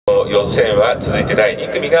予選は続いて第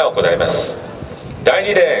2組が行われます。第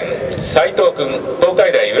2レーン斉藤君、東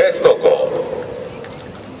海大浦安高校。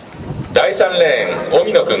第3レーン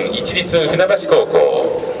荻野君、市立船橋高校。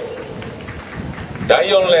第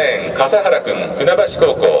4レーン笠原君、船橋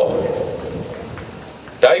高校。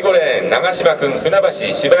第5レーン長島君、船橋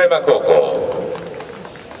芝山高校。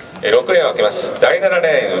6レーンを開けます。第7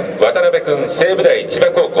レーン渡辺君、西武大千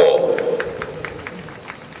葉高校。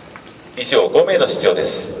以上5名の出場で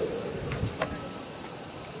す。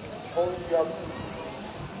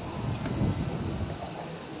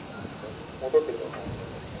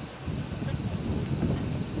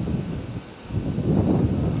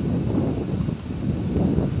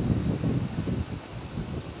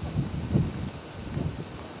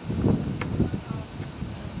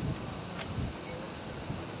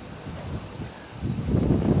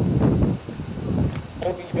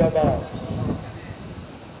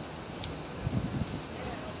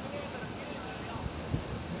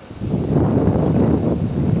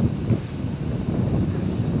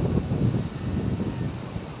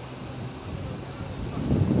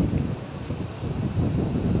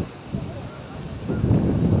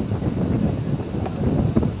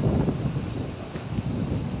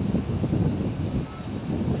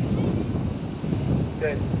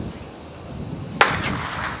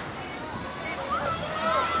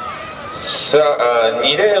さあ、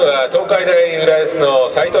2レーンは東海大浦安の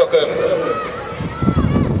斉藤君。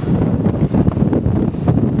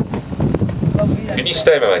フィニッシュ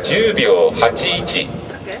タイムは10秒81、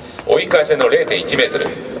追い風の 0.1 メートル。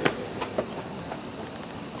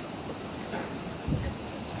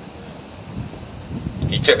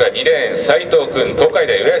1着は2レーン斉藤君、東海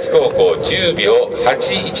大浦安高校10秒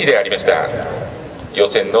81でありました。予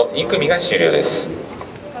選の2組が終了です。